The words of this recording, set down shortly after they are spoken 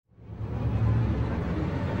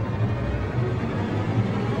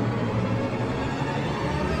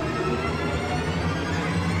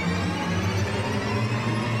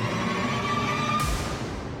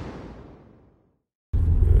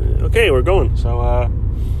Okay, we're going. So,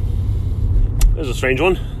 this is a strange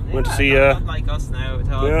one. Went to see... not like us now at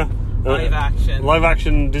all. Yeah. Live action. Live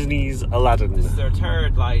action Disney's Aladdin. This is their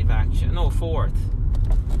third live action. No, fourth.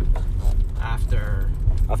 After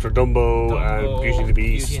Dumbo and Beauty and the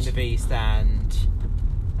Beast. Beauty and the Beast and...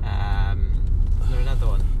 no, another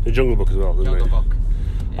one. The Jungle Book as well, didn't Jungle they? Book.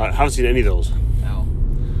 Yeah. I haven't seen any of those. No.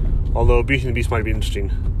 Although Beauty and the Beast might be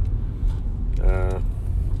interesting.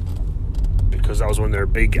 Because that was one of their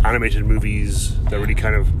big animated movies that really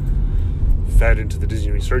kind of fed into the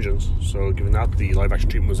Disney resurgence. So given that, the live action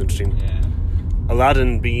treatment was interesting. Yeah.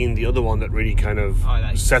 Aladdin being the other one that really kind of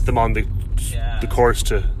set them on the course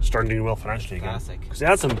to start doing well financially again. Classic. Because they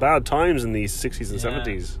had some bad times in the 60s and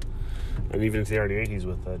 70s. And even into the early 80s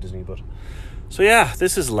with Disney. But so yeah,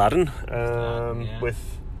 this is Aladdin.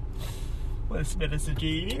 With Will Smith as a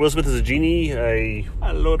genie. Will Smith as a genie. And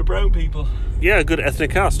a load of brown people. Yeah, a good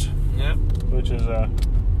ethnic cast. Yeah. Which is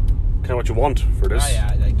kind of what you want for this. Oh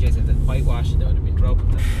yeah, like Jason said, whitewashing, they would have been trouble.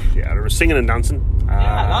 Yeah, there was singing and dancing.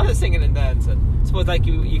 Yeah, a lot of singing and dancing. I suppose like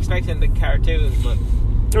you expect in the cartoons, but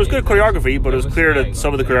there was good choreography, but it was clear that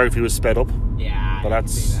some of the choreography was sped up. Yeah, but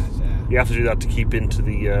that's you have to do that to keep into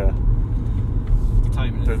the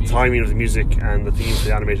timing of the music and the themes of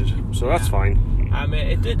the animated. So that's fine.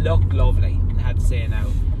 It did look lovely, I had to say now.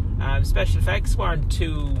 Special effects weren't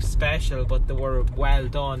too special, but they were well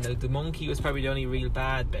done. The monkey was probably the only real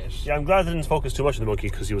bad bit. Yeah, I'm glad they didn't focus too much on the monkey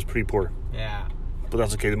because he was pretty poor. Yeah. But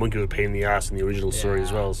that's okay, the monkey was a pain in the ass in the original story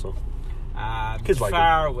as well, so...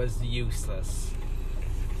 Jafar was useless.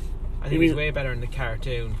 I think he was way better in the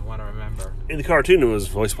cartoon, from what I remember. In the cartoon, it was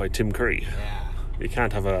voiced by Tim Curry. Yeah. You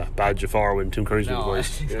can't have a bad Jafar when Tim Curry's being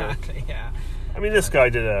voiced. Exactly, yeah. I mean, this guy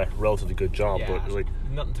did a relatively good job, but like...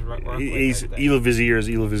 Nothing to work with. He's evil vizier is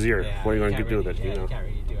evil vizier. Yeah, what are you going to do with it? You can't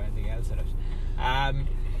really do anything else with it.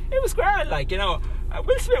 It was grand, like, Will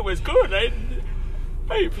Smith was good.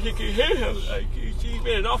 I particularly hate him. Like, he's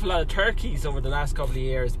made an awful lot of turkeys over the last couple of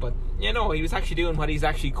years, but he was actually doing what he's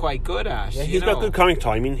actually quite good at. Yeah, he's got good comic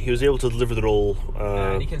timing. He was able to deliver the role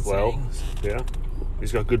and he can sing. Yeah,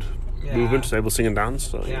 he's got good movement. He's able to sing and dance.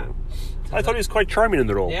 So, I thought he was quite charming in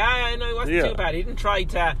the role. Yeah, I know he wasn't too bad. He didn't try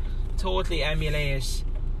to totally emulate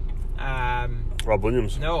Rob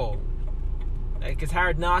Williams. No, like it's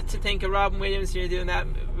hard not to think of Robin Williams when you're doing that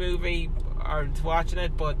movie or watching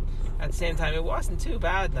it, but at the same time it wasn't too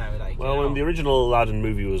bad now. When the original Aladdin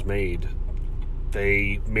movie was made,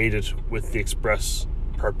 they made it with the express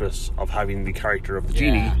purpose of having the character of the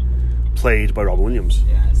genie played by Robin Williams.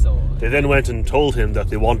 Yeah, so they then went and told him that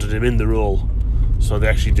they wanted him in the role, so they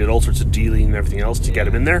actually did all sorts of dealing and everything else to get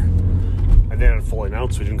him in there. And then it falling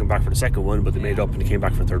out, so he didn't come back for the second one, but they made up and he came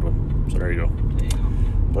back for the third one. So there you go.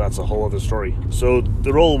 But that's a whole other story. So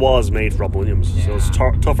the role was made for Robin Williams, so it's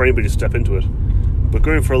tough for anybody to step into it. But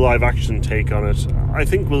going for a live action take on it, I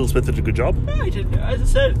think Will Smith did a good job. Yeah, he did. As I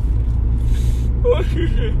said,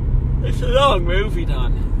 it's a long movie,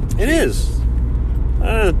 Don. It is.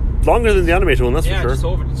 Longer than the animated one, that's for sure. Yeah, just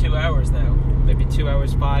over the 2 hours now. Maybe 2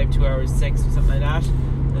 hours 5, 2 hours 6, or something like that.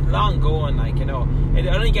 It's long going, It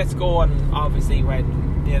only gets going, obviously, when,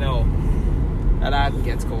 Aladdin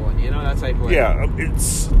gets going, that type of way. Yeah,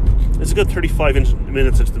 it's a good 35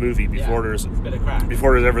 minutes into the movie before there's a bit of crap.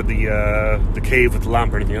 Before there's ever the cave with the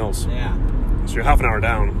lamp or anything else. Yeah. So you're half an hour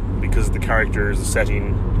down because the characters, the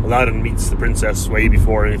setting. Aladdin meets the princess way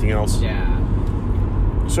before anything else. Yeah.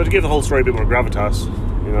 So to give the whole story a bit more gravitas,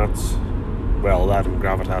 it's Aladdin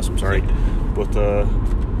gravitas. I'm sorry, but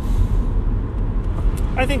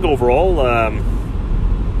I think overall,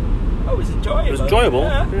 it was enjoyable. It was enjoyable.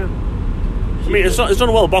 Yeah. I mean, it's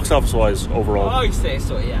done well box office wise overall. Oh, I say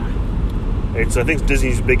so. Yeah. It's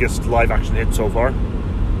Disney's biggest live action hit so far.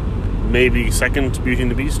 Maybe second to Beauty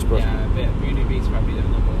and the Beast, but Beauty and the Beast probably the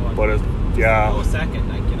number one. But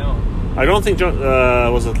second, I don't think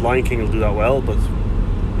was it Lion King will do that well, but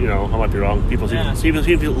I might be wrong. People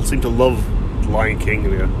seem to love Lion King.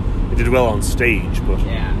 It did well on stage, but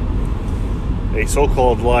a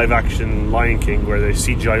so-called live action Lion King where they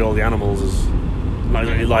CGI all the animals is not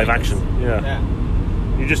really live action. Yeah.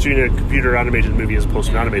 You're just doing a computer animated movie as opposed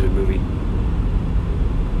to an animated movie.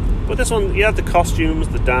 But this one, the costumes,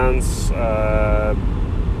 the dance,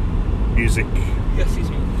 music. Excuse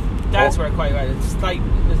me. Dance worked quite well. There's a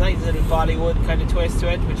nice little Bollywood kind of twist to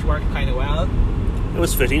it, which worked kind of well. It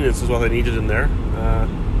was fitting. This is what I needed in there.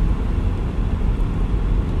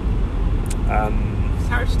 It's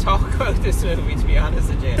hard to talk about this movie, to be honest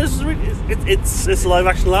with you. This is really, it's live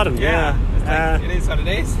action Aladdin. Yeah. It is what it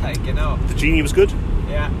is. The genie was good.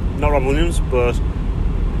 Yeah. Not Robin Williams, but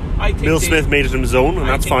I think Will Smith made it in his own, and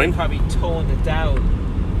that's fine. They probably toned it down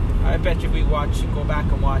I bet you if we go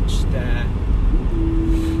back and watch the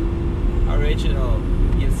original,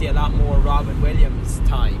 you'll see a lot more Robin Williams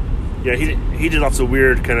time. Yeah, he did lots of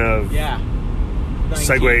weird kind of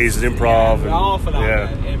segues and improv. An awful lot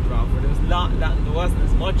of improv, but there wasn't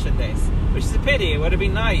as much in this, which is a pity. It would have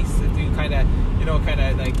been nice to do kind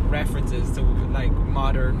of like references to like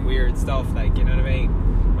modern weird stuff, like, you know what I mean?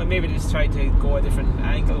 But maybe just try to go a different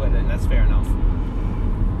angle with it, and that's fair enough.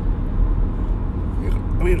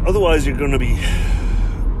 I mean, otherwise you're going to be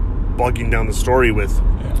bogging down the story with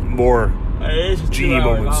more genie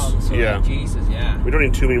moments. Long, so like, Jesus, we don't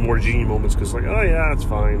need too many more genie moments because, like, oh yeah, that's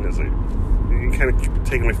fine. It's like you kind of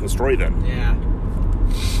take away from the story then. Yeah,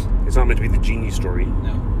 it's not meant to be the genie story.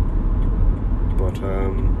 No, but the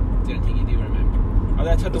only thing you do remember. Oh,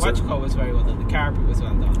 that's how the watch-call was very well done. The carpet was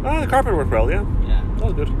well done. Ah, the carpet worked well. Yeah, that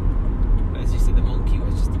was good. As you said, the monkey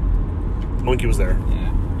was there.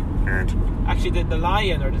 Yeah, and actually, the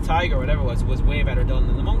lion or the tiger, or whatever it was way better done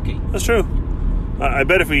than the monkey. That's true. I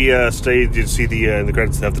bet if we stayed, you'd see in the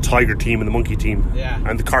credits they have the tiger team and the monkey team,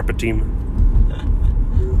 and the carpet team.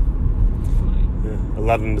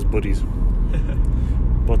 Aladdin and his buddies.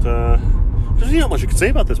 But there's not much you can say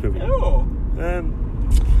about this movie. No.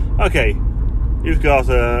 Okay, you've got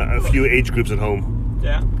a few age groups at home.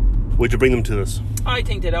 Yeah. Would you bring them to this? I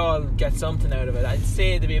think they'd all get something out of it. I'd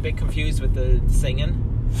say they'd be a bit confused with the singing.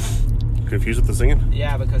 Confused with the singing?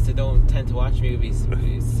 Yeah, because they don't tend to watch movies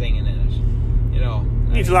with singing in it. You know.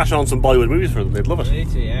 You need to lash on some Bollywood movies for them. They'd love it. They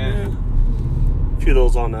need to, yeah. A few of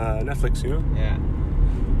those on Netflix, you know? Yeah.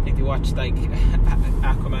 I think they watched, like,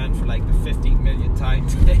 Aquaman for, like, the 15 millionth time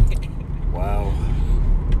today. Wow.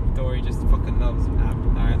 Dory just fucking loves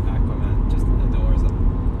Aquaman. Just adores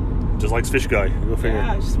him. Just likes Fish Guy. Go figure.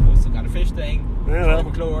 Yeah, just also got a fish thing. Yeah, well.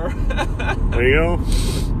 McClure. There you go.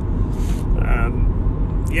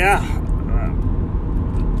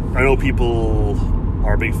 I know people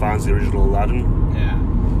are big fans of the original Aladdin. Yeah.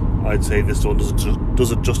 I'd say this one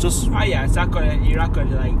does it justice. Oh yeah, you're not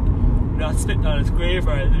gonna like not spitting on his grave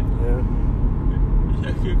or anything. Yeah. It's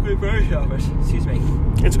actually a good version of it. Excuse me.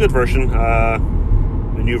 It's a good version.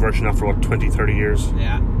 The new version after 20-30 years.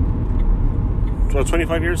 Yeah. Well,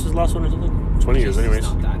 25 years is the last one or something? 20 years anyways.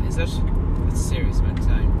 It's not that, is it? It's a serious amount of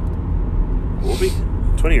time. Will be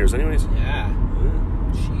 20 years anyways. Yeah.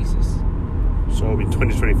 Jesus. So it'll be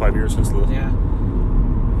 20-25 years since the... Yeah.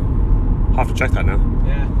 I'll have to check that now.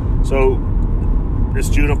 Yeah. So, it's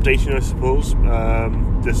June updating, I suppose.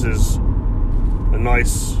 This is a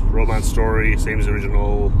nice romance story, same as the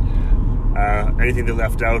original. Yeah. Anything they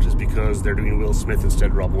left out is because they're doing Will Smith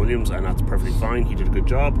instead of Robin Williams, and that's perfectly fine. He did a good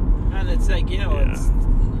job. And it's like, you know, it's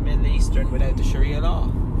Middle Eastern without the Sharia law.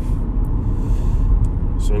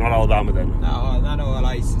 So not Alabama then. No, not all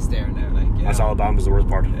ISIS there now. Like, that's Alabama's the worst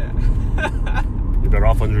part. Yeah. You're better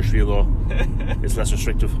off under Sharia law. It's less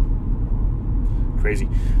restrictive. Crazy.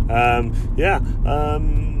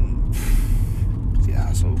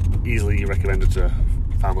 So easily recommended to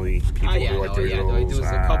family people who like the originals. There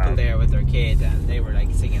was a couple there with their kid, and they were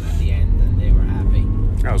like singing at the end, and they were happy.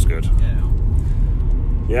 That was good. You know.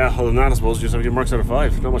 Yeah, other than that, I suppose you just have to give marks out of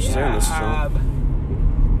 5. Not much to say on this.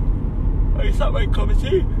 It's not my cup of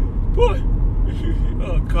tea. What?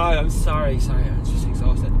 Oh God, I'm sorry. I'm just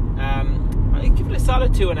exhausted. I give it a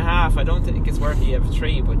solid 2.5. I don't think it's worthy of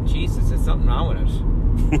 3, but Jesus, there's something wrong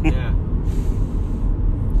with it. Yeah.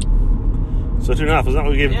 So 2.5. Is that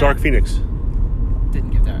what we gave Dark Phoenix?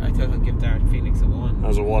 Didn't give Dark. I thought I'd give Dark Phoenix a 1. That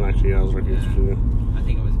was a 1 actually. Yeah, I was looking. I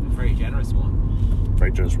think it was a very generous one.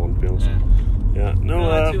 Very generous one, to be honest. Yeah. No.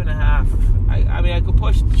 2.5. I mean, I could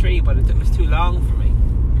push 3, but it was too long for me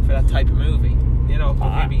for that type of movie. You know,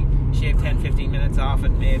 maybe shave 10-15 minutes off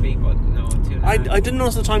it, maybe, but no, 2.5. I didn't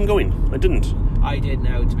notice the time going. I didn't. I did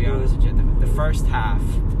now, to be honest with you. The first half,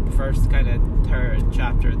 the first kind of third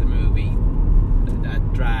chapter of the movie, that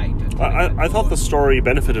dragged. I thought the story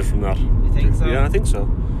benefited from that. You think so? Yeah, I think so.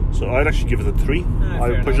 So I'd actually give it a 3. I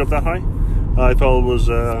would push it up that high. I thought it was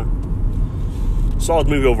a solid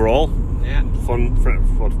movie overall. Yeah. Fun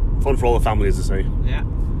for all the family, as they say. Yeah,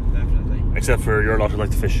 definitely. Except for your lot who like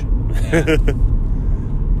to fish. Yeah.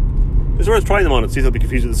 It's worth trying them on it, see if they'll be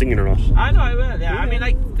confused with the singing or not. I know, I will, yeah. I mean,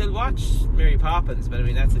 like, they'll watch Mary Poppins, but I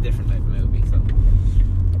mean, that's a different type of movie, so...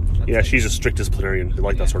 Yeah, she's a strict disciplinarian. They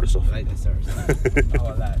like that sort of stuff. I like that sort of stuff.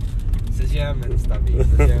 All that. It's a Germans, Tommy.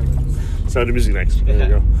 It's a Germans. Sound of music next. There you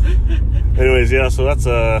go. Anyways, yeah, so that's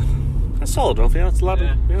solid enough, yeah. It's a lot.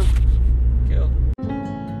 Yeah.